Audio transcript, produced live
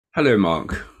Hello,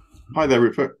 Mark. Hi there,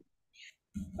 Rupert.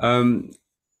 Um,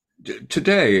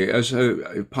 Today, as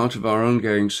a part of our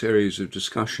ongoing series of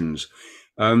discussions,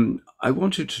 I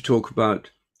wanted to talk about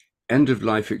end of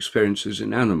life experiences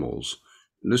in animals.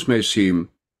 This may seem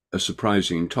a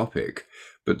surprising topic,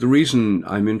 but the reason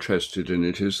I'm interested in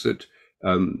it is that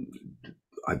um,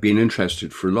 I've been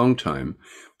interested for a long time,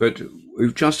 but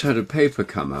we've just had a paper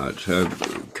come out,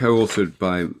 co-authored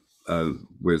by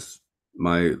with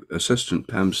my assistant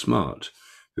Pam Smart,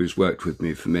 who's worked with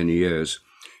me for many years,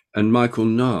 and Michael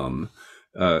Nahm,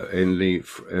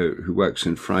 who works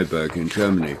in Freiburg in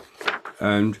Germany.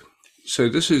 And so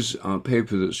this is our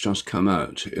paper that's just come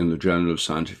out in the Journal of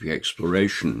Scientific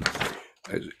Exploration,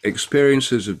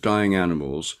 Experiences of Dying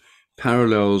Animals,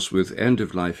 Parallels with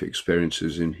End-of-Life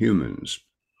Experiences in Humans.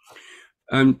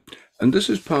 And, and this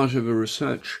is part of a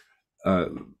research uh,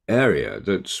 area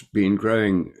that's been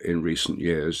growing in recent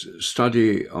years,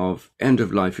 study of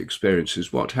end-of-life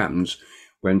experiences, what happens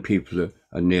when people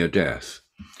are near death.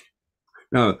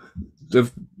 Now,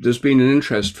 there's been an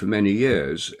interest for many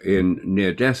years in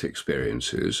near-death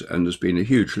experiences, and there's been a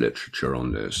huge literature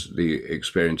on this, the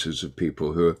experiences of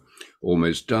people who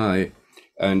almost die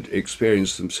and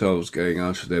experience themselves going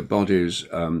out of their bodies.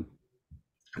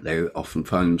 They often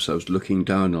find themselves looking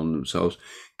down on themselves,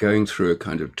 going through a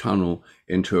kind of tunnel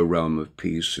into a realm of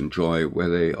peace and joy where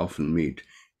they often meet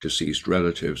deceased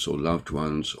relatives or loved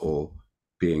ones or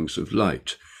beings of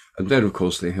light. And then, of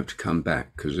course, they have to come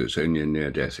back because it's only a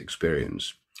near-death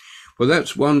experience. Well,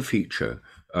 that's one feature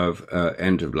of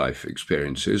end-of-life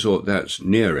experiences, or that's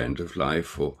near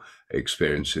end-of-life or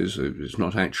experiences. It's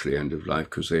not actually end-of-life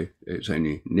because it's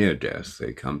only near death,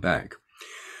 they come back.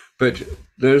 But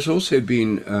there's also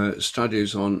been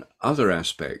studies on other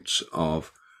aspects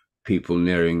of people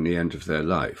nearing the end of their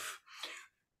life.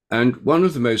 And one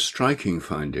of the most striking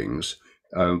findings,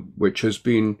 which has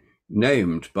been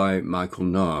named by Michael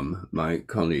Nahm, my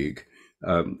colleague,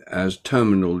 as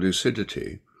terminal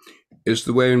lucidity, is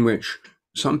the way in which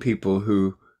some people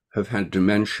who have had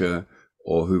dementia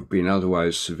or who've been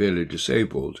otherwise severely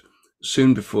disabled,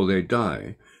 soon before they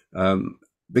die,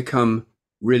 become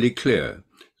really clear.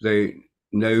 They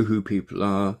know who people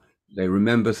are, they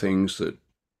remember things that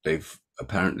they've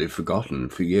apparently forgotten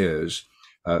for years.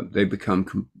 They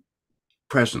become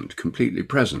present, completely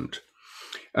present.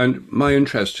 And my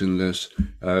interest in this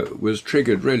was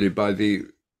triggered really by the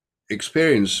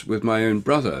experience with my own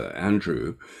brother,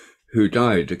 Andrew, who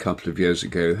died a couple of years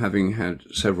ago, having had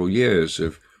several years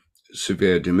of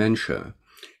severe dementia.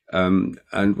 And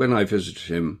when I visited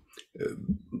him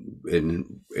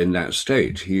in that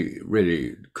state, he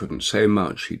really couldn't say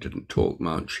much. He didn't talk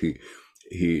much.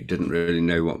 He didn't really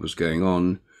know what was going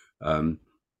on. Um,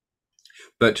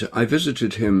 but I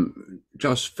visited him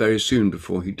just very soon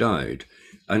before he died,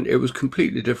 and it was a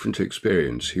completely different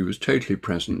experience. He was totally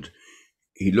present.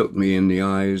 He looked me in the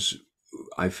eyes.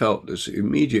 I felt this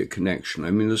immediate connection.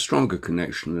 I mean, a stronger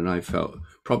connection than I felt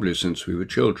probably since we were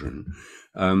children.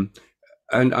 Um,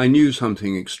 and I knew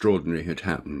something extraordinary had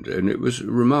happened, and it was a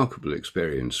remarkable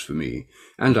experience for me,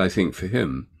 and I think for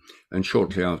him. And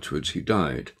shortly afterwards, he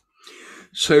died.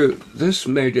 So this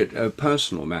made it a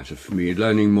personal matter for me,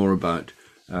 learning more about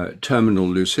terminal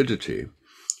lucidity.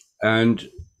 And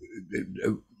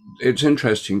it's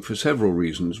interesting for several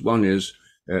reasons. One is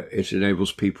it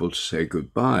enables people to say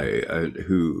goodbye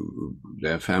who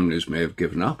their families may have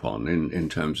given up on in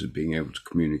terms of being able to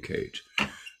communicate.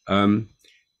 Um,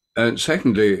 and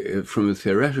secondly, from a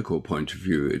theoretical point of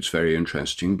view, it's very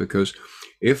interesting because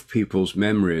if people's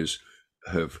memories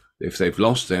if they've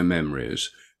lost their memories,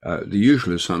 the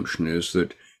usual assumption is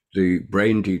that the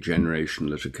brain degeneration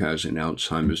that occurs in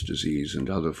Alzheimer's disease and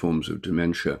other forms of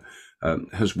dementia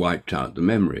has wiped out the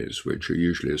memories, which are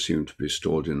usually assumed to be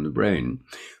stored in the brain.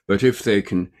 But if they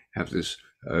can have this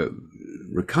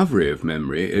recovery of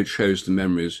memory, it shows the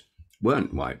memories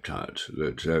weren't wiped out,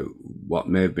 that what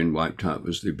may have been wiped out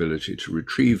was the ability to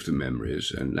retrieve the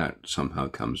memories, and that somehow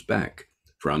comes back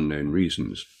for unknown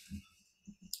reasons.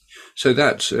 So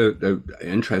that's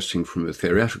interesting from a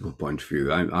theoretical point of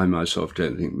view. I myself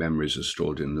don't think memories are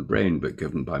stored in the brain, but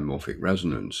given by morphic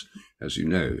resonance, as you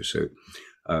know. So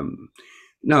um,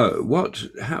 now, what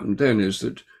happened then is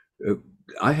that uh,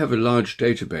 I have a large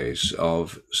database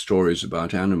of stories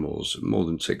about animals, more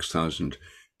than 6,000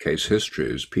 case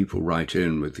histories. People write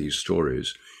in with these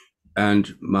stories.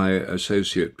 And my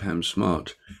associate, Pam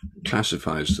Smart,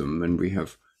 classifies them, and we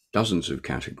have dozens of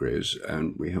categories,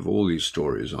 and we have all these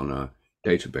stories on our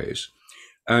database.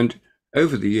 And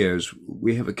over the years,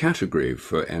 we have a category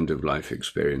for end-of-life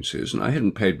experiences, and I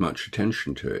hadn't paid much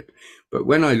attention to it. But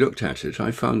when I looked at it,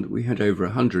 I found that we had over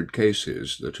 100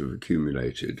 cases that have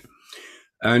accumulated.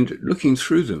 And looking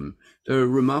through them, there are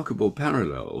remarkable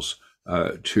parallels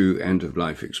to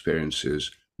end-of-life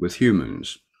experiences with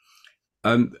humans.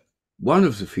 One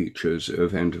of the features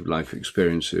of end-of-life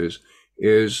experiences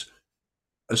is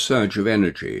a surge of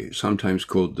energy, sometimes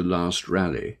called the last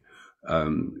rally.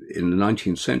 In the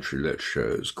 19th century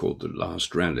literature, it's called the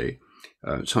last rally.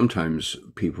 Sometimes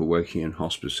people working in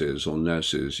hospices or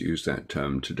nurses use that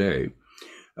term today.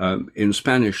 In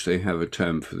Spanish, they have a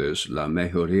term for this, la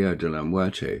mejoría de la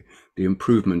muerte, the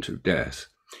improvement of death.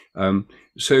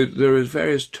 So there are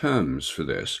various terms for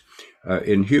this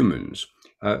in humans,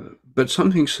 but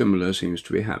something similar seems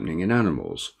to be happening in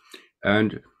animals.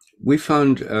 And we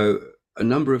found a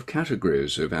number of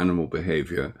categories of animal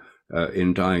behavior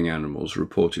in dying animals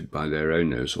reported by their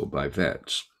owners or by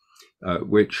vets,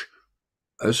 which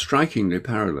are strikingly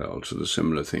parallel to the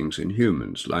similar things in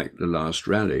humans, like the last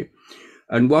rally.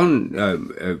 And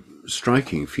one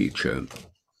striking feature,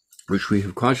 which we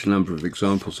have quite a number of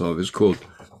examples of, is called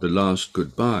the last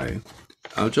goodbye.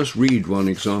 I'll just read one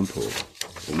example,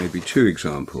 or maybe two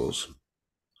examples.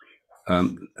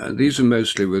 These are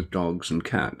mostly with dogs and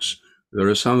cats. There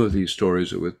are some of these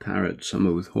stories are with parrots, some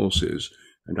are with horses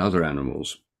and other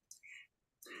animals.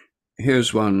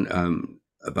 Here's one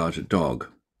about a dog.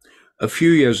 A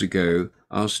few years ago,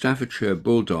 our Staffordshire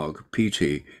bulldog,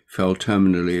 Petey, fell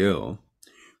terminally ill.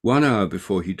 1 hour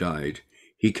before he died,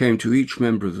 he came to each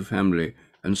member of the family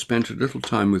and spent a little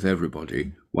time with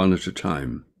everybody, one at a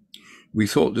time. We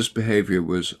thought this behavior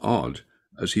was odd,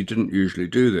 as he didn't usually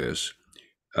do this,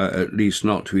 at least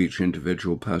not to each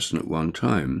individual person at one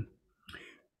time.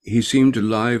 He seemed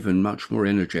alive and much more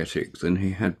energetic than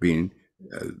he had been,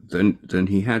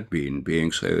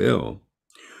 being so ill.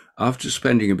 After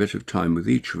spending a bit of time with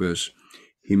each of us,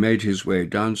 he made his way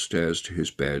downstairs to his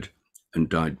bed and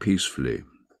died peacefully.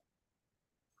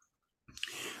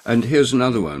 And here's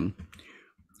another one.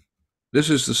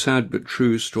 This is the sad but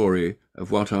true story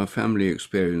of what our family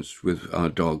experienced with our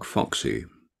dog Foxy.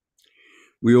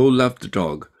 We all loved the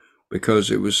dog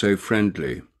because it was so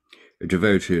friendly,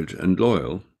 devoted and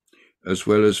loyal, as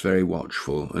well as very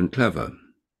watchful and clever.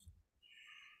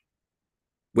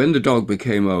 When the dog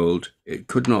became old, it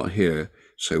could not hear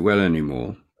so well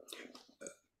anymore.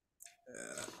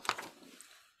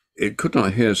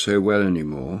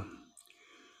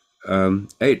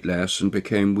 Ate less and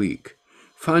became weak.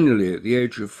 Finally, at the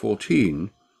age of 14,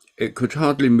 it could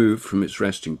hardly move from its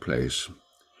resting place.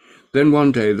 Then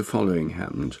one day the following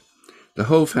happened. The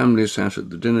whole family sat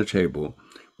at the dinner table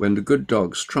when the good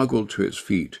dog struggled to its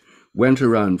feet, went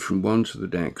around from one to the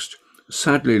next,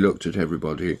 sadly looked at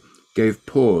everybody, gave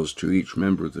paws to each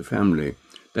member of the family,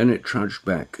 then it trudged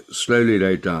back, slowly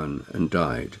lay down and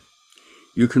died.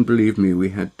 You can believe me, we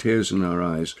had tears in our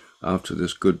eyes after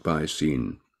this goodbye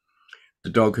scene. The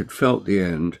dog had felt the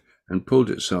end and pulled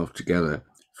itself together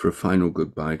for a final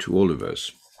goodbye to all of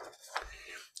us.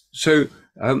 So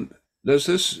there's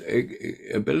this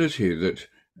ability that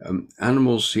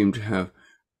animals seem to have,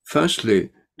 firstly,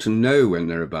 to know when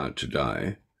they're about to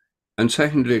die, and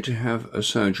secondly, to have a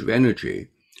surge of energy,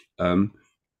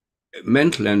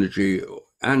 mental energy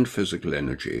and physical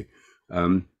energy,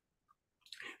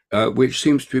 which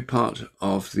seems to be part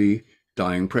of the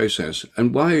dying process.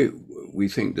 And why we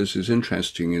think this is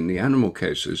interesting in the animal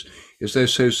cases is they're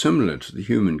so similar to the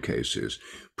human cases.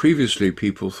 Previously,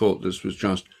 people thought this was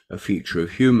just a feature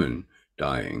of human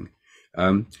dying.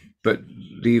 But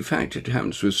the fact it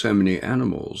happens with so many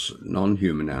animals,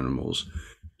 non-human animals,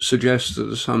 suggests that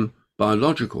there's some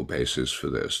biological basis for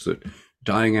this, that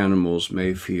dying animals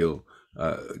may feel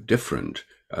different.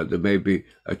 There may be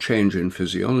a change in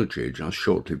physiology just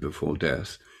shortly before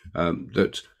death.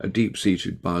 That's a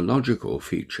deep-seated biological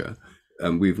feature.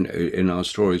 In our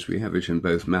stories, we have it in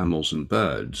both mammals and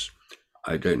birds.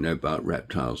 I don't know about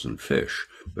reptiles and fish,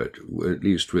 but at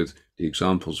least with the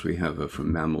examples we have are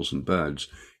from mammals and birds,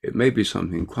 it may be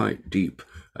something quite deep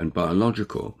and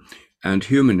biological, and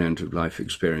human end-of-life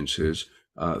experiences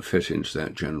fit into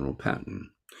that general pattern.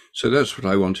 So that's what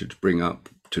I wanted to bring up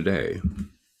today.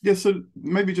 Yeah, so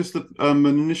maybe just an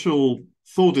initial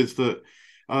thought is that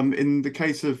in the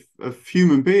case of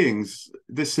human beings,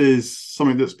 this is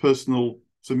something that's personal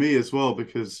to me as well,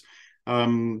 because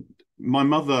my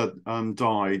mother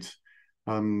died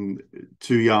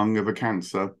too young of a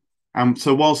cancer. And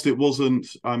so whilst it wasn't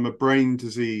a brain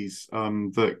disease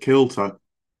that killed her,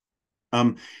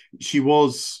 she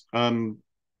was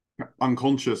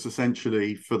unconscious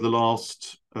essentially for the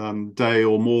last day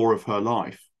or more of her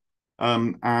life.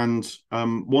 and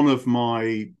one of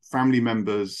my family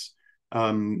members,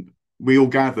 we all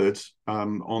gathered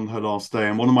on her last day,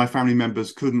 and one of my family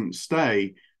members couldn't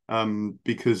stay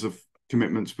because of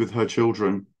commitments with her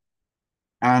children.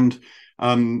 And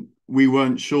we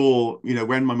weren't sure,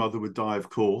 when my mother would die, of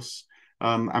course.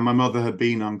 And my mother had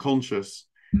been unconscious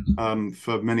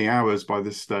for many hours by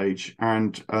this stage.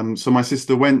 And so my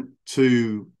sister went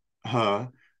to her,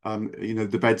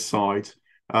 the bedside,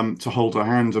 to hold her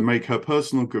hand and make her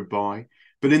personal goodbye.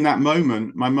 But in that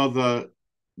moment, my mother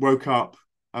woke up,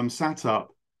 sat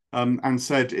up, and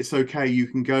said, "It's okay, you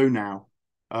can go now."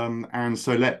 And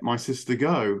so let my sister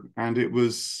go. And it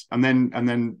was, and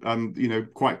then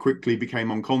quite quickly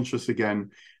became unconscious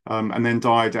again, and then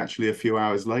died actually a few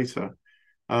hours later.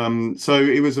 So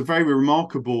it was a very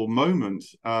remarkable moment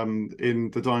in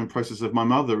the dying process of my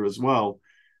mother as well.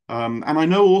 And I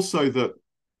know also that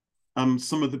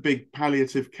some of the big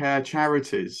palliative care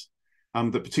charities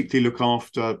that particularly look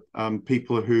after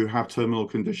people who have terminal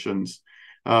conditions,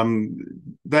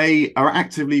 they are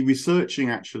actively researching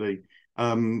actually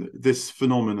this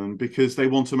phenomenon, because they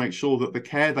want to make sure that the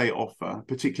care they offer,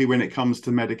 particularly when it comes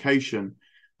to medication,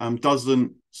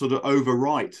 doesn't sort of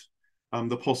overwrite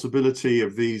the possibility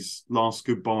of these last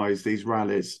goodbyes, these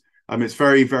rallies. It's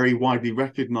very, very widely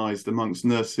recognized amongst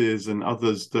nurses and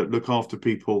others that look after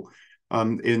people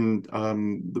in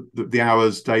the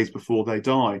hours, days before they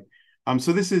die.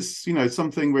 So this is,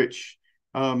 something which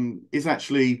is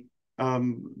actually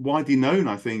widely known,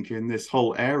 I think, in this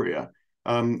whole area.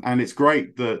 And it's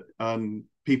great that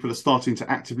people are starting to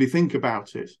actively think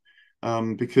about it,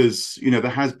 because, there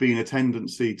has been a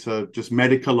tendency to just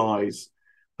medicalize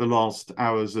the last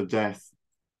hours of death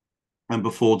and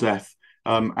before death.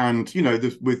 And,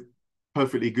 with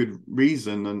perfectly good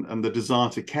reason and the desire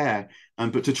to care,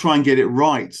 but to try and get it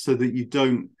right so that you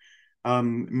don't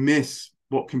miss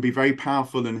what can be very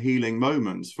powerful and healing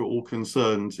moments for all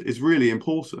concerned is really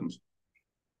important.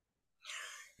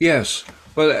 Yes.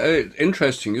 Well,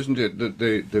 interesting, isn't it, that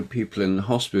the people in the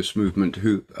hospice movement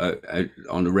who,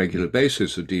 on a regular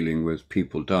basis, are dealing with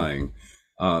people dying,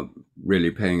 are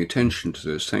really paying attention to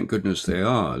this. Thank goodness they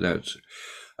are. That's,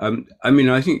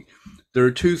 I think there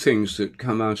are two things that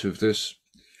come out of this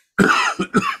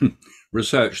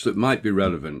research that might be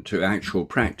relevant to actual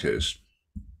practice.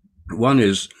 One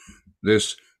is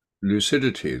this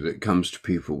lucidity that comes to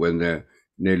people when they're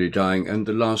nearly dying, and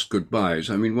the last goodbyes.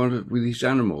 With these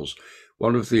animals,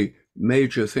 one of the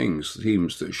major themes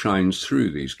that shines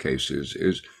through these cases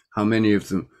is how many of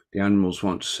them, the animals,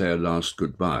 want to say a last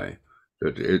goodbye.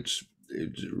 That it's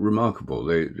remarkable.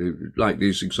 They like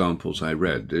these examples I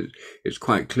read. It's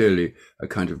quite clearly a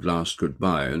kind of last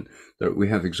goodbye, and that we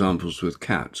have examples with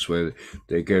cats where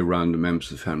they go around the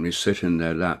members of the family, sit in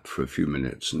their lap for a few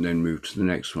minutes, and then move to the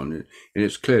next one, and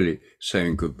it's clearly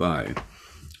saying goodbye.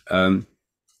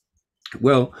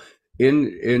 Well,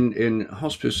 in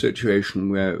hospice situation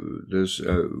where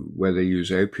where they use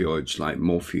opioids like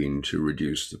morphine to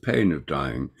reduce the pain of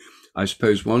dying, I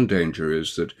suppose one danger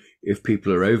is that if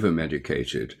people are over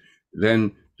medicated,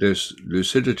 then this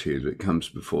lucidity that comes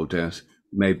before death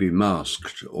may be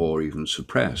masked or even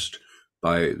suppressed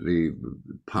by the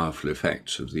powerful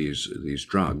effects of these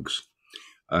drugs.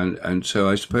 And so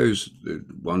I suppose that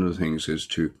one of the things is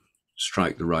to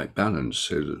strike the right balance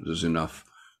so that there's enough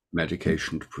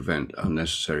medication to prevent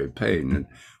unnecessary pain,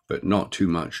 but not too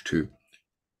much to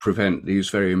prevent these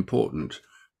very important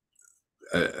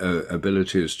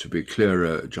abilities to be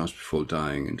clearer just before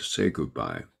dying and to say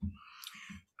goodbye.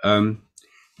 And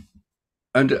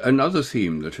another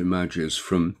theme that emerges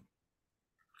from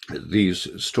these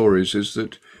stories is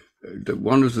that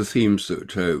one of the themes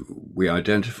that we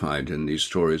identified in these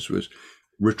stories was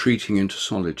retreating into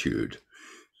solitude.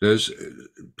 There's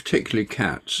particularly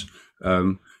cats,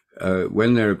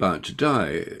 when they're about to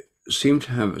die, some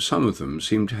of them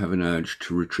seem to have an urge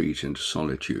to retreat into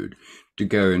solitude, to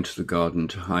go into the garden,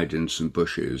 to hide in some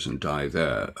bushes and die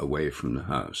there, away from the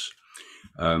house.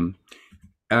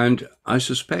 And I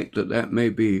suspect that may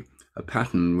be a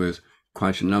pattern with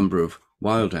quite a number of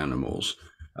wild animals.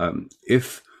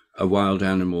 If a wild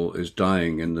animal is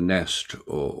dying in the nest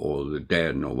or the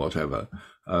den or whatever,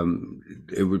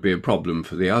 it would be a problem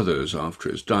for the others after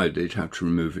it's died. They'd have to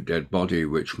remove a dead body,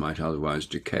 which might otherwise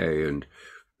decay and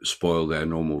spoil their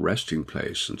normal resting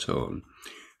place and so on.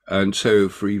 And so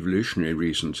for evolutionary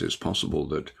reasons, it's possible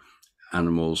that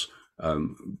animals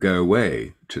go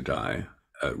away to die,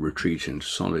 retreat into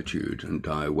solitude and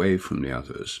die away from the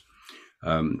others.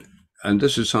 And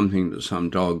this is something that some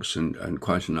dogs and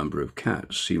quite a number of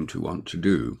cats seem to want to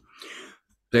do.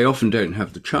 They often don't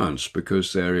have the chance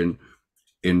because they're in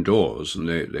indoors and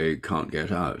they can't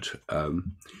get out.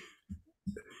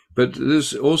 But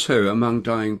there's also, among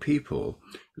dying people,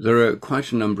 there are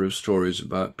quite a number of stories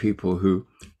about people who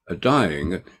are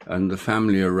dying and the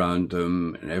family around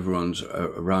them and everyone's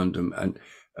around them, and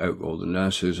all the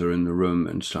nurses are in the room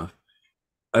and stuff.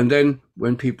 And then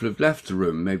when people have left the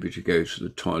room, maybe to go to the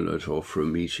toilet or for a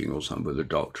meeting or something with a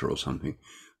doctor or something,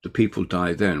 the people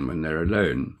die then when they're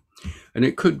alone. And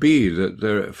it could be that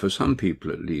there, for some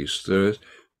people at least,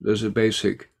 there's a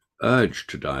basic urge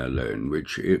to die alone,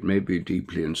 which it may be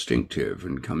deeply instinctive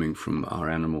and coming from our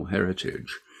animal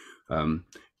heritage,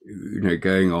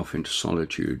 going off into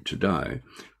solitude to die,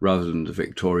 rather than the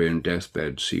Victorian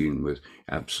deathbed scene with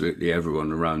absolutely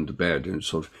everyone around the bed and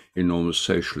sort of enormous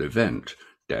social event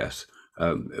death.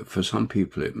 For some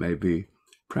people, it may be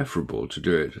preferable to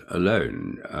do it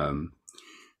alone,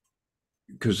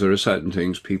 because there are certain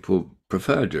things people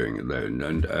prefer doing alone.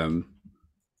 And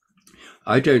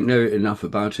I don't know enough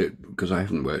about it because I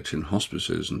haven't worked in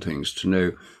hospices and things to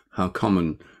know how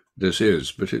common this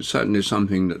is, but it's certainly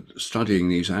something that studying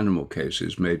these animal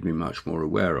cases made me much more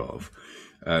aware of.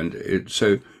 And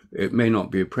so it may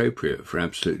not be appropriate for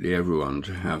absolutely everyone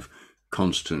to have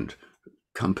constant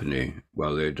company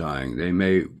while they're dying. They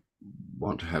may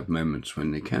want to have moments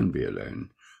when they can be alone.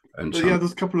 And yeah,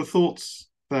 there's a couple of thoughts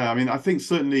there. I mean, I think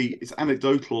certainly it's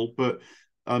anecdotal, but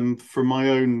from my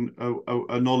own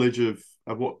a knowledge of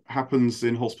what happens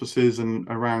in hospices and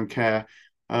around care,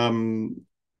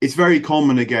 it's very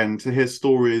common again to hear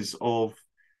stories of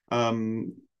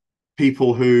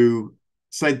people who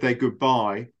said their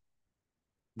goodbye,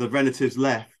 the relatives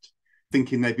left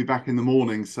thinking they'd be back in the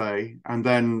morning, say, and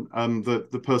then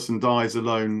the person dies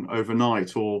alone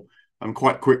overnight or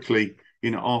quite quickly,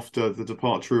 after the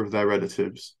departure of their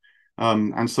relatives.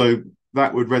 And so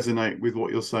that would resonate with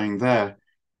what you're saying there.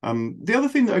 The other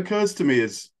thing that occurs to me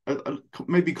is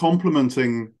maybe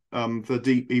complementing the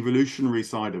deep evolutionary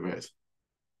side of it.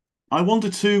 I wonder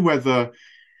too whether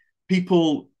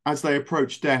people, as they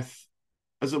approach death,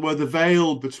 as it were, the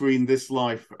veil between this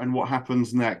life and what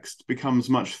happens next becomes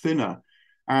much thinner,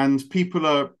 and people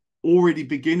are already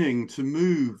beginning to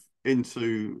move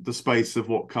into the space of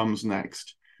what comes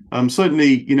next.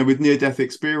 Certainly, with near-death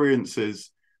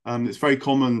experiences, it's very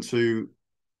common to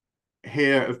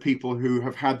hear of people who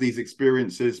have had these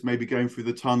experiences, maybe going through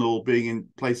the tunnel, being in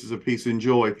places of peace and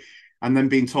joy, and then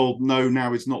being told, no,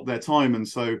 now is not their time, and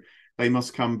so they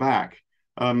must come back.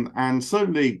 And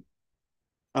certainly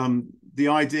the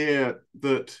idea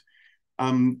that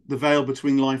the veil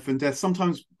between life and death,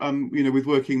 sometimes, with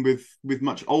working with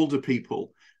much older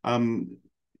people,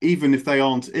 even if they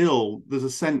aren't ill, there's a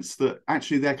sense that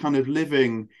actually they're kind of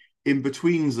living in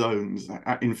between zones,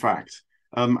 in fact.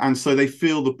 And so they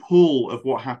feel the pull of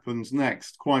what happens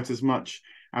next quite as much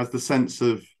as the sense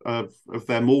of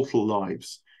their mortal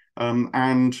lives.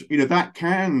 And that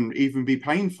can even be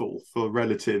painful for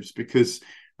relatives because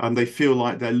they feel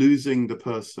like they're losing the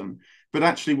person. But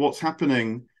actually what's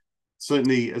happening,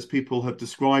 certainly as people have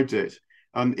described it,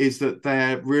 is that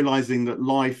they're realizing that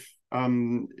life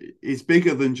is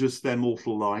bigger than just their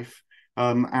mortal life,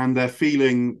 and they're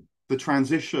feeling the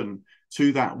transition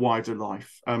to that wider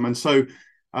life. And so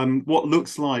what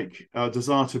looks like a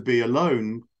desire to be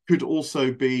alone could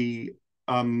also be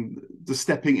the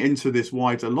stepping into this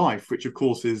wider life, which of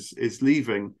course is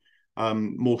leaving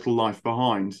mortal life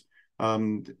behind,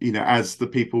 as the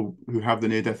people who have the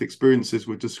near-death experiences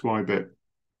would describe it.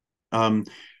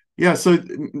 So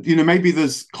maybe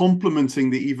there's complementing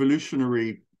the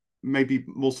evolutionary, maybe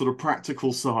more sort of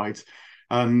practical side.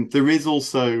 There is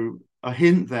also a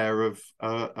hint there of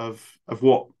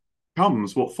what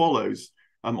comes, what follows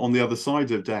on the other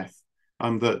side of death,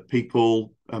 that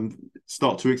people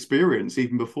start to experience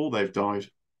even before they've died.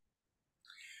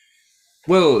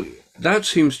 Well, that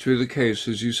seems to be the case,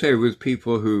 as you say, with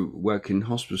people who work in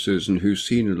hospices and who've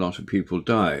seen a lot of people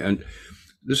die. And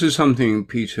this is something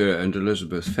Peter and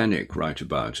Elizabeth Fenwick write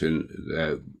about in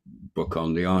their book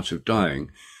on the art of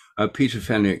dying. Peter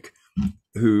Fenwick,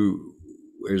 who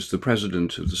is the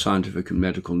president of the Scientific and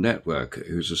Medical Network,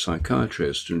 who's a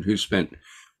psychiatrist and who spent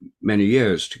many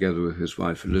years together with his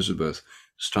wife Elizabeth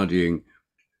studying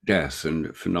death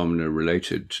and phenomena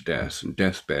related to death and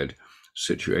deathbed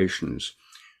situations,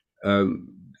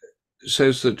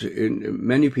 says that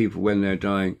many people when they're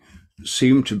dying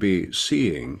seem to be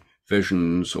seeing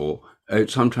visions or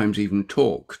sometimes even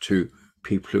talk to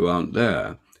people who aren't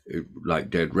there,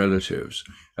 like dead relatives,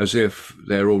 as if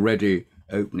they're already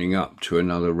opening up to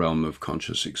another realm of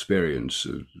conscious experience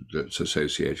that's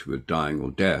associated with dying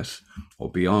or death or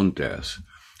beyond death.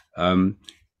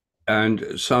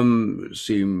 And some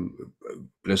seem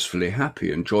blissfully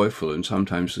happy and joyful, and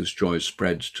sometimes this joy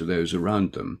spreads to those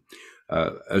around them,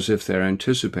 as if they're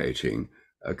anticipating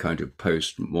a kind of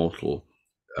post-mortal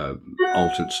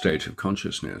altered state of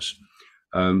consciousness.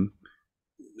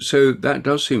 So that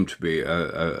does seem to be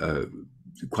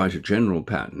quite a general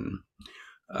pattern.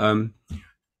 And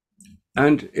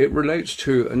it relates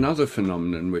to another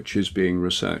phenomenon which is being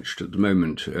researched at the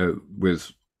moment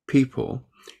with people,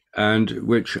 and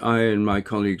which I and my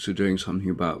colleagues are doing something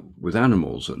about with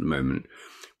animals at the moment,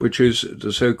 which is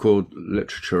the so-called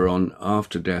literature on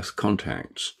after-death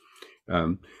contacts.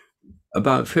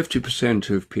 About 50%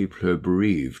 of people who are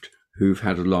bereaved, who've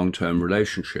had a long-term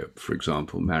relationship, for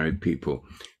example, married people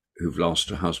who've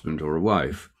lost a husband or a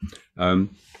wife,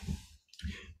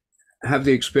 have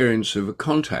the experience of a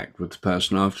contact with the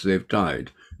person after they've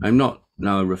died. I'm not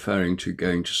now referring to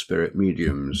going to spirit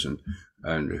mediums and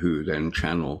who then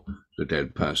channel the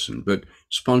dead person, but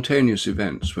spontaneous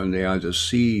events when they either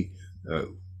see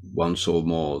once or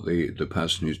more the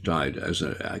person who's died as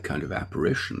a kind of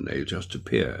apparition, they just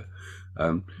appear,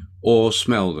 or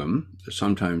smell them,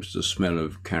 sometimes the smell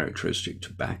of characteristic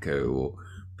tobacco or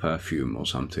perfume or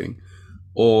something,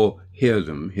 or hear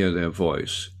them, hear their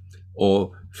voice,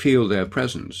 or feel their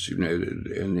presence, and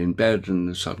in bed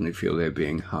and suddenly feel they're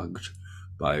being hugged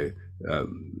by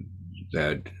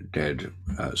their dead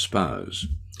spouse.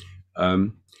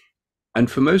 And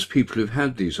for most people who've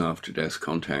had these after-death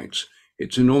contacts,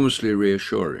 it's enormously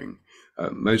reassuring.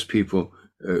 Most people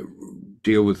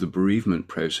deal with the bereavement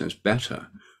process better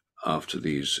after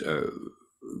these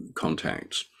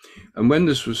contacts. And when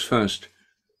this was first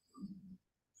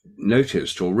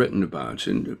noticed or written about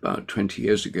in about 20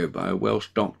 years ago by a Welsh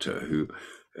doctor who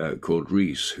called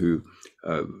Rees, who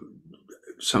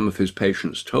some of his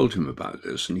patients told him about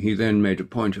this, and he then made a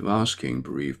point of asking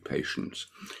bereaved patients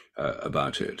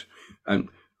about it. And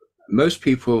most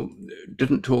people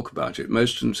didn't talk about it.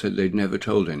 Most of them said they'd never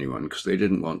told anyone because they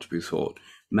didn't want to be thought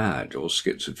mad or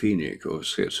schizophrenic or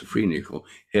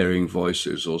hearing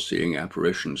voices or seeing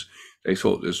apparitions. They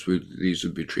thought these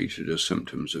would be treated as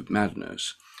symptoms of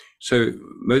madness. So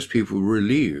most people were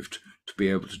relieved to be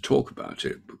able to talk about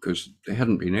it because they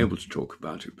hadn't been able to talk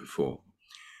about it before.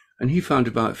 And he found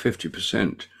about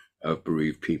 50% of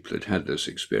bereaved people had had this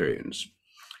experience.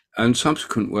 And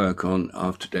subsequent work on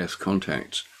after-death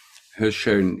contacts has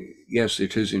shown, yes,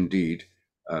 it is indeed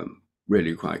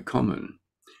really quite common.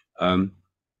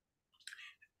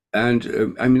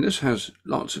 This has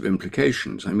lots of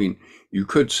implications. You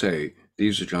could say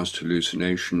these are just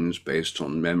hallucinations based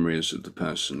on memories of the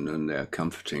person, and they're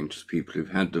comforting to the people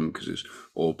who've had them because it's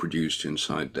all produced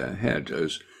inside their head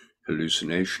as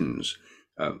hallucinations.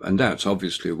 And that's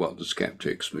obviously what the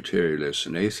skeptics, materialists,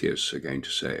 and atheists are going to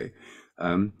say.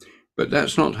 But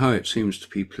that's not how it seems to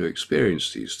people who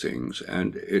experience these things,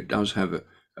 and it does have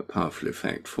a powerful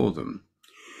effect for them.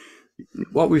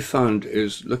 What we found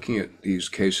is, looking at these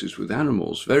cases with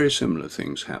animals, very similar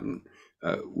things happen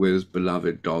with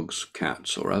beloved dogs,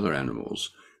 cats, or other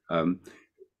animals.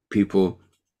 People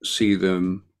see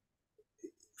them,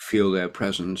 feel their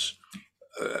presence.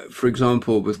 For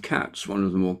example, with cats, one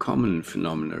of the more common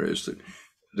phenomena is that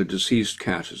the deceased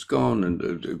cat is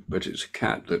gone, but it's a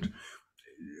cat that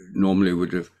normally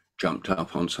would have jumped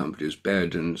up on somebody's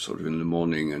bed and sort of in the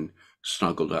morning and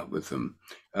snuggled up with them.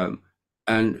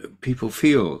 And people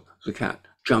feel the cat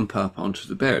jump up onto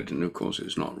the bed. And of course,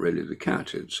 it's not really the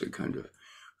cat. It's a kind of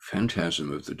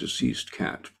phantasm of the deceased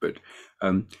cat. But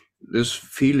this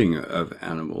feeling of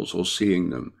animals or seeing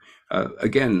them,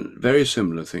 again, very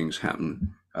similar things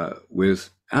happen with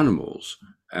animals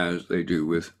as they do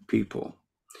with people.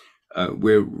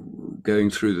 We're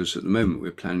going through this at the moment.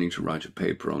 We're planning to write a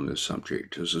paper on this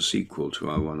subject as a sequel to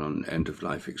our one on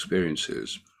end-of-life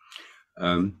experiences.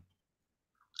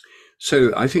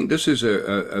 So I think this is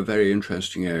a very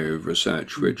interesting area of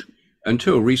research, which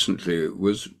until recently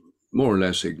was more or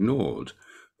less ignored.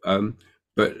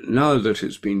 But now that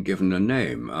it's been given a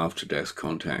name, after-death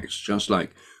contacts, just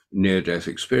like near-death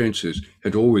experiences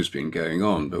had always been going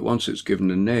on, but once it's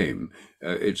given a name,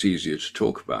 it's easier to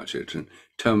talk about it. And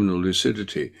terminal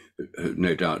lucidity,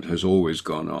 no doubt, has always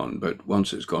gone on, but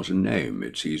once it's got a name,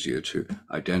 it's easier to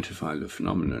identify the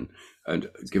phenomenon. And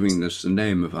giving this the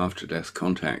name of after-death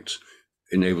contacts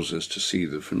enables us to see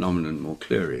the phenomenon more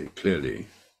clearly.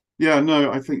 Yeah,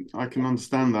 no, I think I can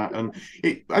understand that. And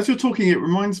as you're talking, it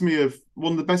reminds me of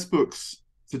one of the best books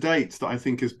to date that I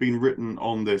think has been written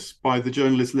on this by the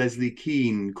journalist Lesley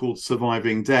Kean, called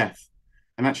Surviving Death.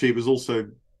 And actually, it was also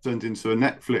turned into a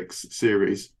Netflix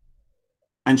series.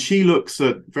 And she looks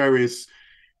at various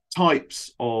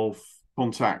types of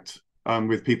contact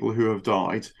with people who have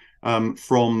died.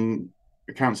 from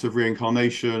accounts of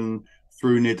reincarnation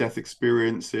through near-death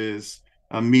experiences,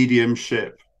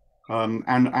 mediumship,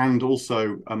 and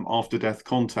also after-death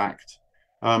contact.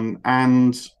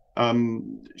 And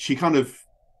she kind of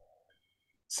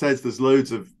says there's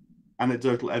loads of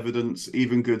anecdotal evidence,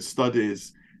 even good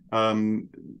studies.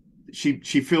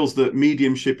 She feels that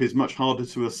mediumship is much harder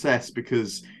to assess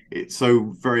because it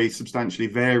so very substantially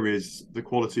varies the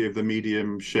quality of the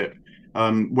mediumship,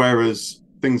 whereas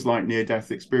things like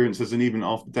near-death experiences and even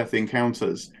after-death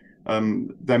encounters,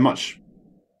 they're much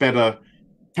better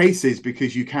cases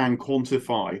because you can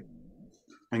quantify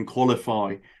and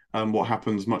qualify what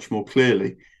happens much more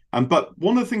clearly. But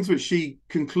one of the things which she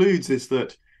concludes is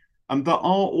that there are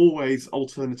always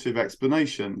alternative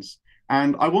explanations.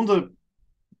 And I wonder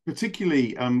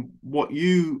particularly what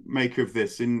you make of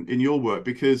this in your work,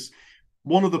 because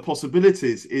one of the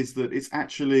possibilities is that it's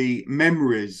actually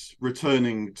memories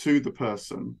returning to the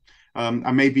person,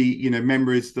 and maybe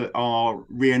memories that are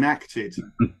reenacted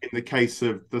in the case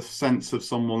of the sense of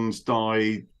someone's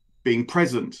died being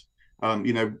present,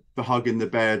 the hug in the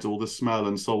bed or the smell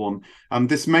and so on.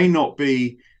 This may not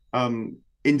be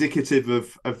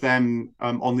indicative of them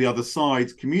on the other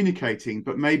side communicating,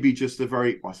 but maybe just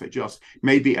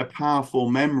maybe a powerful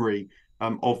memory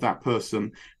of that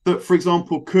person that, for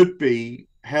example, could be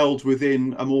held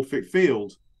within a morphic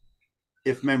field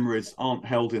if memories aren't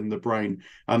held in the brain.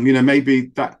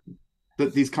 Maybe that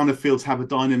these kind of fields have a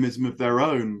dynamism of their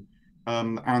own,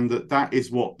 and that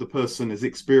is what the person is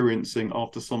experiencing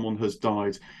after someone has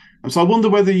died. And so I wonder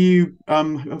whether you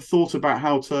have thought about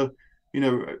how to,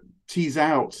 tease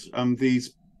out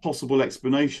these possible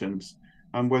explanations,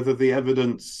 and whether the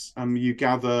evidence you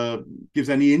gather gives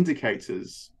any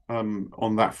indicators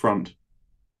on that front.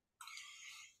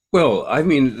 Well, I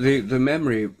mean, the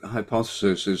memory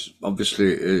hypothesis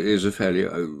is a fairly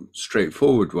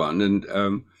straightforward one,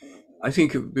 and I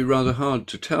think it would be rather hard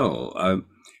to tell.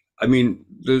 I mean,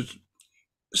 there's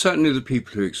certainly the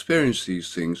people who experience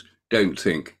these things don't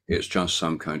think it's just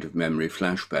some kind of memory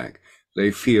flashback. They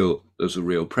feel there's a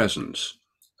real presence,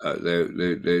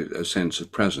 a sense of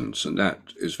presence, and that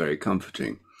is very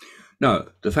comforting. Now,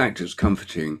 the fact it's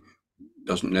comforting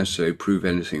doesn't necessarily prove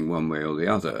anything one way or the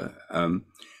other.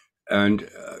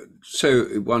 So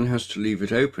one has to leave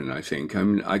it open, I think. I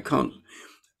mean, I can't,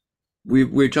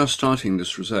 we're just starting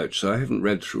this research, so I haven't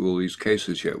read through all these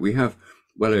cases yet. We have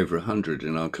well over 100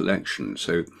 in our collection.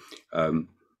 So,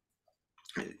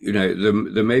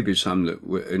 there may be some that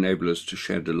will enable us to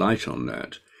shed a light on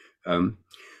that.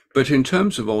 But in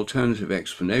terms of alternative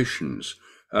explanations,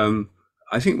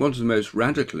 I think one of the most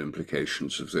radical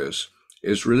implications of this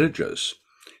is religious.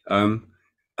 And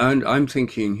I'm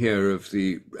thinking here of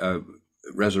the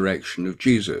resurrection of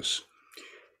Jesus.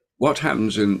 What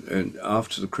happens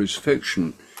after the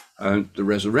crucifixion and the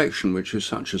resurrection, which is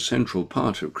such a central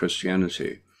part of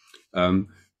Christianity,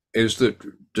 is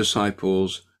that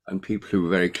disciples and people who were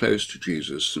very close to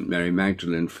Jesus, St. Mary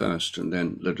Magdalene first, and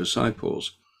then the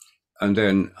disciples, and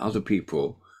then other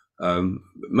people,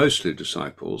 mostly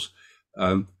disciples,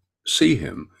 see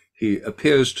him. He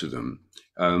appears to them.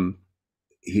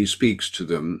 He speaks to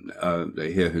them.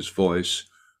 They hear his voice.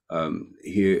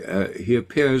 He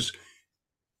appears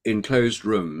in closed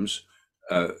rooms,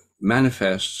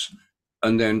 manifests,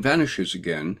 and then vanishes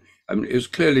again. I mean, it's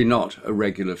clearly not a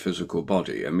regular physical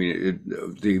body. I mean,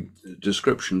 the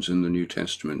descriptions in the New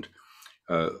Testament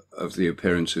of the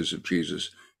appearances of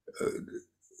Jesus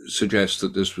suggest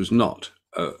that this was not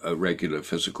a regular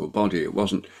physical body. It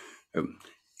wasn't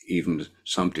even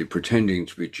somebody pretending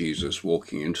to be Jesus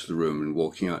walking into the room and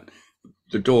walking out.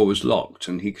 The door was locked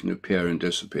and he can appear and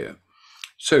disappear.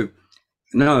 So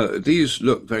now these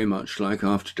look very much like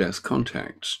after-death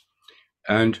contacts.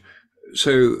 And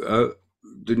so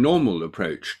the normal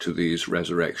approach to these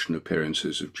resurrection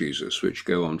appearances of Jesus, which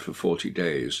go on for 40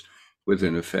 days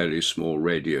within a fairly small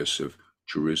radius of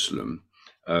Jerusalem,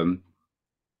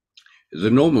 the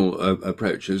normal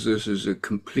approach is this is a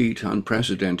complete,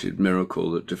 unprecedented miracle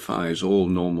that defies all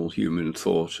normal human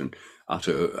thought and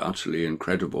utterly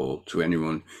incredible to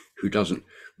anyone who doesn't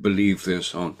believe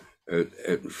this on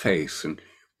faith and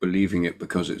believing it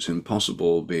because it's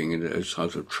impossible, being in a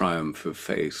sort of triumph of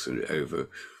faith over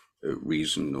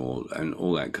reason and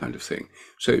all that kind of thing.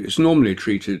 So it's normally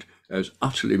treated as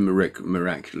utterly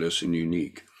miraculous and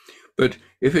unique. But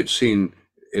if it's seen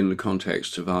in the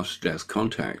context of after-death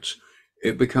contacts,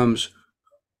 it becomes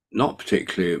not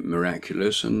particularly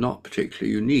miraculous and not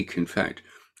particularly unique. In fact,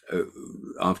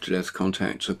 after-death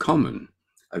contacts are common.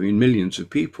 I mean, millions of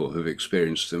people have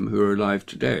experienced them who are alive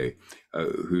today,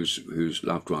 whose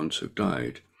loved ones have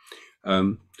died.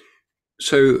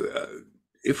 So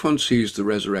if one sees the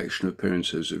resurrection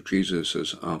appearances of Jesus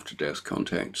as after-death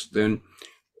contexts, then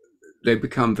they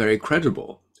become very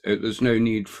credible. There's no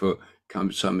need for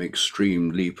some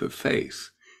extreme leap of faith.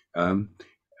 Um,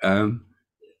 um,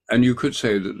 and you could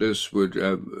say that this would,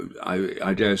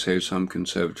 I dare say some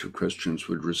conservative Christians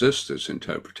would resist this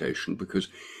interpretation because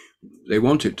they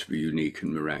want it to be unique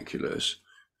and miraculous.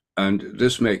 And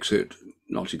this makes it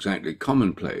not exactly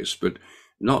commonplace, but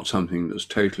not something that's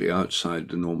totally outside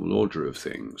the normal order of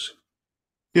things.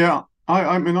 Yeah,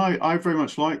 I mean, I very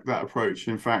much like that approach,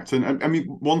 in fact. And I mean,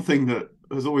 one thing that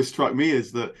has always struck me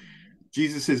is that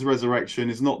Jesus's resurrection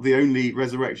is not the only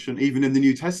resurrection, even in the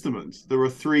New Testament. There are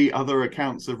three other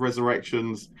accounts of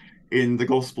resurrections in the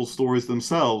gospel stories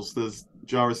themselves. There's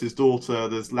Jairus's daughter,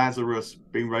 there's Lazarus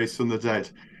being raised from the dead.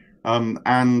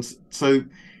 And so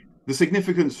the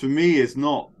significance for me is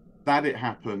not that it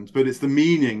happened, but it's the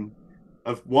meaning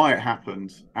of why it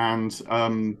happened. And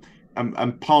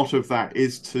part of that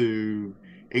is to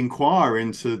inquire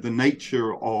into the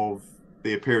nature of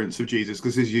the appearance of Jesus,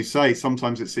 because as you say,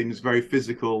 sometimes it seems very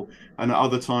physical, and at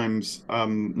other times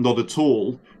not at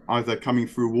all, either coming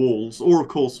through walls, or of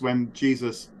course when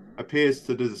Jesus appears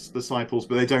to the disciples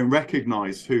but they don't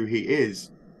recognize who he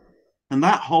is. And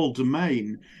that whole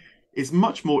domain is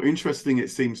much more interesting,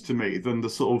 it seems to me, than the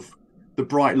sort of the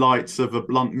bright lights of a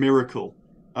blunt miracle.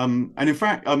 And in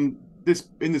fact, this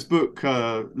book,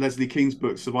 Lesley Kean's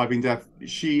book, Surviving Death,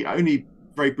 she only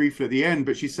very briefly at the end,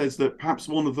 but she says that perhaps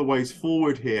one of the ways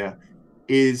forward here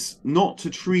is not to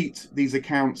treat these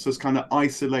accounts as kind of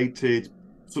isolated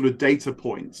sort of data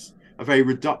points, a very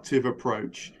reductive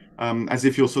approach, as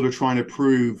if you're sort of trying to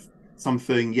prove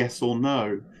something yes or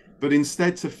no, but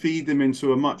instead to feed them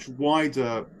into a much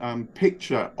wider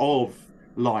picture of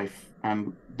life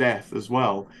and death as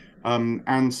well.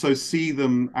 And so see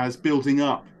them as building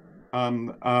up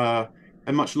a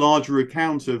much larger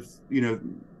account of,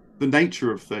 the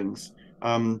nature of things.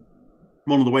 One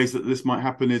of the ways that this might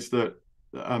happen is that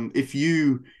if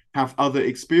you have other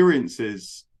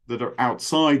experiences that are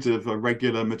outside of a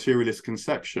regular materialist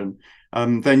conception,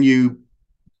 then you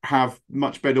have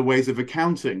much better ways of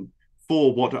accounting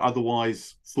for what are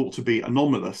otherwise thought to be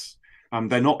anomalous.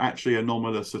 They're not actually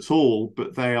anomalous at all,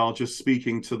 but they are just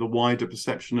speaking to the wider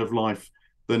perception of life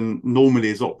than normally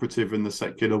is operative in the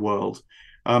secular world.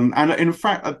 And in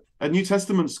fact, a New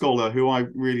Testament scholar who I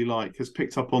really like has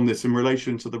picked up on this in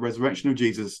relation to the resurrection of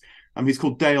Jesus. He's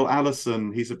called Dale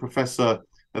Allison. He's a professor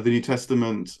of the New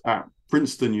Testament at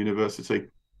Princeton University.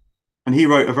 And he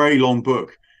wrote a very long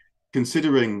book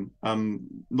considering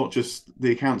not just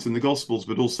the accounts in the Gospels,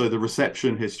 but also the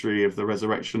reception history of the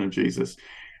resurrection of Jesus.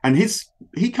 And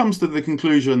he comes to the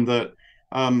conclusion that,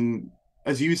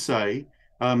 as you say,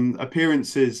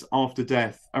 appearances after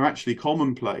death are actually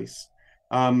commonplace.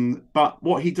 But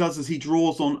what he does is he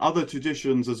draws on other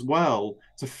traditions as well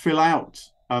to fill out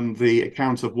the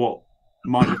account of what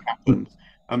might have happened.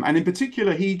 And in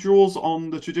particular, he draws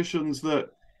on the traditions that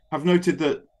have noted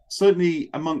that certainly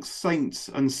amongst saints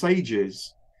and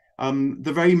sages,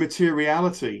 the very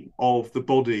materiality of the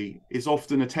body is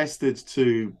often attested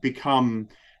to become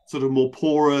sort of more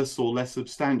porous or less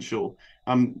substantial.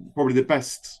 Probably the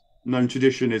best known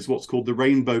tradition is what's called the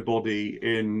rainbow body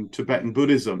in Tibetan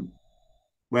Buddhism,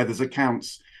 where there's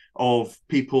accounts of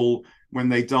people when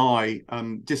they die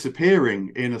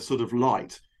disappearing in a sort of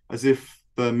light, as if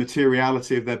the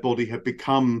materiality of their body had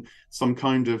become some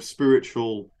kind of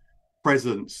spiritual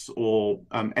presence or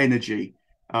energy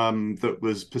that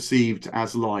was perceived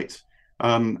as light.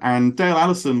 And Dale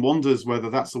Allison wonders whether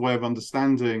that's a way of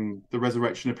understanding the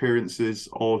resurrection appearances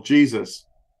of Jesus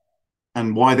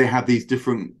and why they had these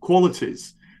different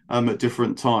qualities at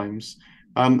different times.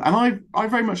 And I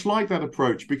very much like that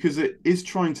approach because it is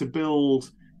trying to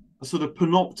build a sort of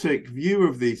panoptic view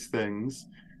of these things,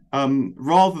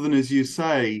 rather than, as you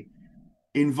say,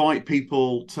 invite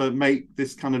people to make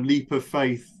this kind of leap of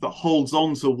faith that holds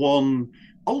on to one,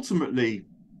 ultimately,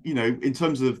 in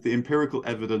terms of the empirical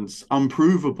evidence,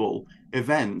 unprovable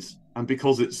event. And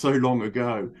because it's so long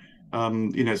ago,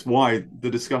 it's why the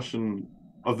discussion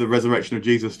of the resurrection of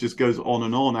Jesus just goes on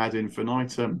and on ad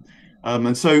infinitum.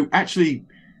 And so actually,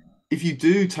 if you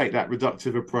do take that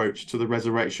reductive approach to the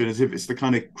resurrection as if it's the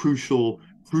kind of crucial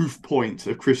proof point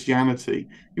of Christianity,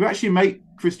 you actually make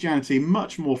Christianity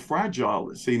much more fragile,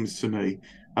 it seems to me,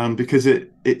 because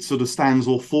it sort of stands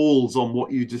or falls on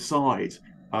what you decide.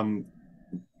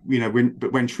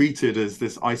 When treated as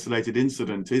this isolated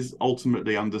incident is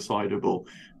ultimately undecidable.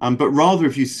 But rather,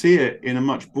 if you see it in a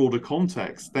much broader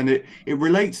context, then it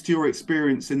relates to your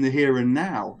experience in the here and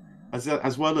now,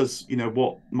 as well as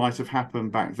what might have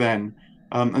happened back then.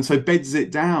 and so beds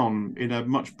it down in a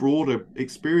much broader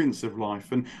experience of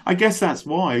life. And I guess that's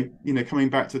why, coming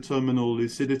back to terminal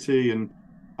lucidity and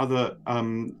other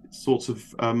sorts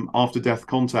of after-death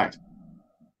contact,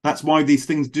 that's why these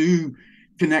things do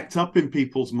connect up in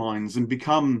people's minds and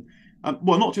become,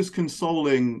 well, not just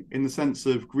consoling in the sense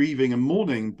of grieving and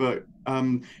mourning, but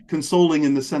consoling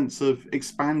in the sense of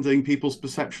expanding people's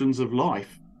perceptions of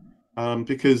life.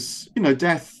 Because,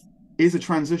 death is a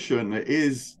transition. It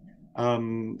is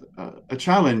a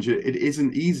challenge. It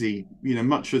isn't easy,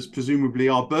 much as presumably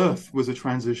our birth was a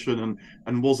transition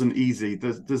and wasn't easy.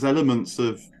 There's elements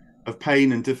of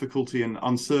pain and difficulty and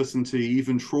uncertainty,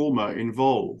 even trauma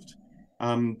involved.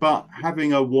 But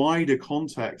having a wider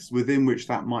context within which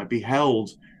that might be held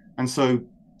and so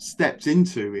stepped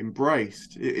into,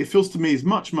 embraced, it feels to me is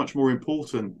much, much more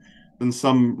important than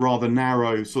some rather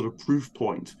narrow sort of proof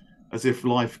point, as if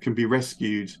life can be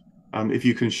rescued if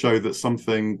you can show that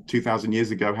something 2,000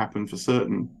 years ago happened for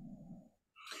certain.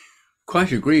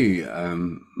 Quite agree,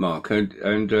 Mark,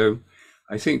 and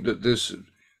I think that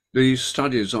these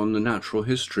studies on the natural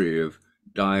history of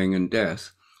dying and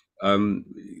death are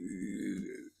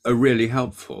really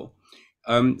helpful.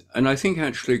 And I think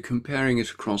actually comparing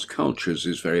it across cultures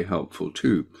is very helpful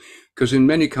too, because in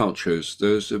many cultures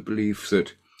there's a belief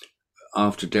that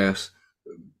after death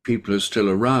people are still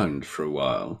around for a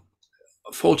while.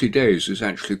 40 days is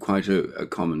actually quite a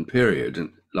common period,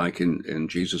 and like in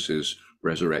Jesus's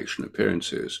resurrection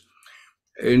appearances.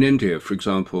 In India, for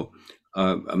example,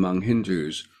 among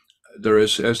Hindus, there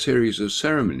is a series of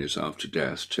ceremonies after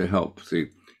death to help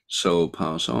the soul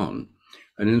pass on.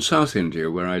 And in South India,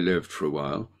 where I lived for a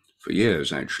while, for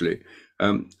years actually,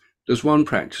 there's one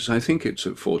practice, I think it's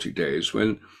at 40 days,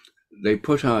 when they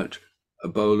put out a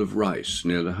bowl of rice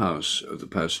near the house of the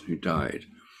person who died.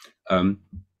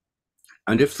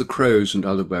 And if the crows and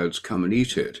other birds come and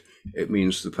eat it, it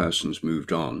means the person's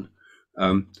moved on.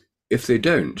 If they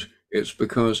don't, it's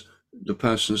because the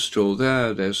person's still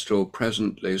there, they're still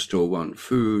present, they still want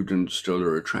food and still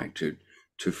are attracted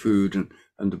to food,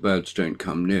 and the birds don't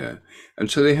come near.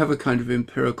 And so they have a kind of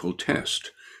empirical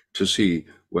test to see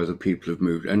whether people have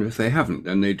moved. And if they haven't,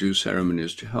 then they do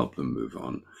ceremonies to help them move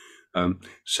on.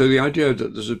 So the idea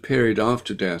that there's a period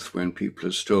after death when people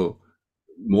are still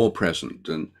more present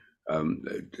than,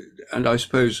 and I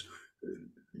suppose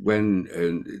when,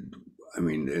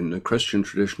 in the Christian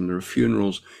tradition, there are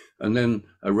funerals and then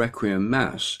a requiem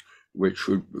mass, which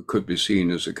could be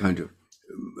seen as a kind of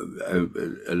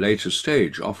a later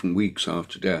stage, often weeks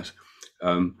after death,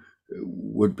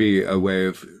 would be a way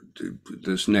of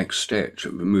this next stage,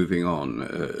 moving on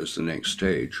as the next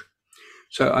stage.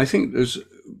 So I think there's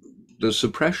the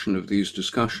suppression of these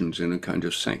discussions in a kind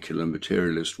of secular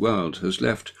materialist world has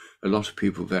left a lot of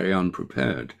people very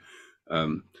unprepared.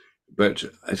 But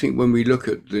I think when we look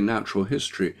at the natural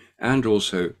history and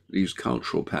also these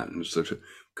cultural patterns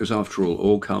because after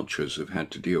all cultures have had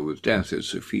to deal with death.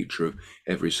 It's a feature of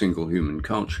every single human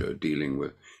culture, dealing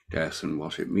with death and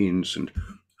what it means and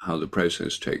how the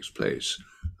process takes place.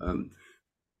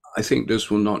 I think this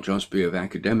will not just be of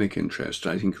academic interest.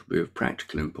 I think it will be of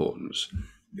practical importance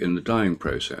in the dying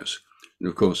process. And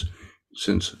of course,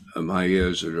 since my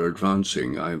years are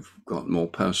advancing, I've got more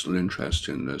personal interest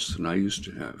in this than I used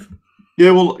to have.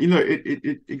 Yeah, well,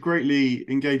 it greatly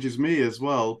engages me as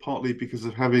well, partly because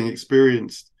of having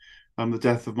experienced the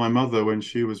death of my mother when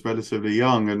she was relatively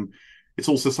young. And it's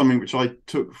also something which I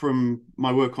took from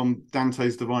my work on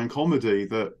Dante's Divine Comedy,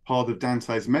 that part of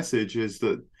Dante's message is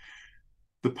that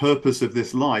the purpose of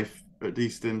this life, at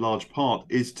least in large part,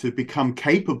 is to become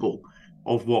capable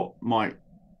of what might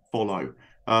follow.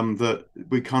 That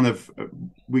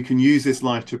we can use this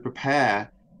life to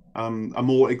prepare a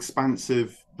more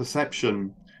expansive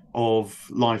perception of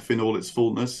life in all its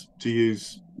fullness, to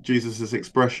use Jesus's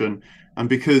expression. And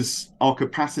because our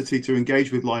capacity to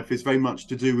engage with life is very much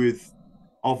to do with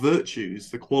our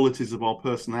virtues, the qualities of our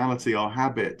personality, our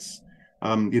habits,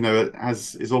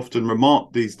 as is often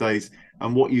remarked these days,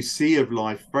 and what you see of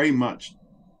life very much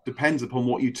depends upon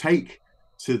what you take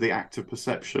to the act of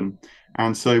perception.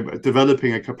 And so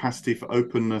developing a capacity for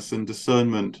openness and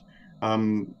discernment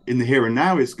in the here and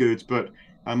now is good, but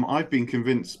I've been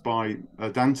convinced by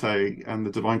Dante and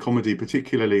the Divine Comedy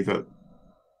particularly that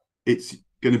it's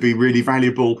going to be really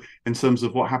valuable in terms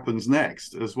of what happens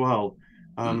next as well.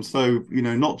 So,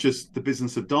 not just the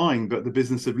business of dying, but the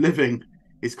business of living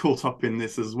is caught up in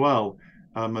this as well,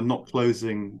 and not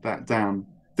closing that down.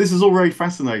 This is all very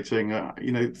fascinating.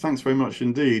 Thanks very much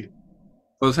indeed.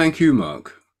 Well, thank you,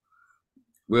 Mark.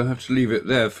 We'll have to leave it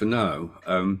there for now,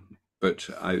 but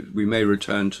we may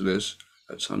return to this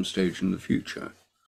at some stage in the future.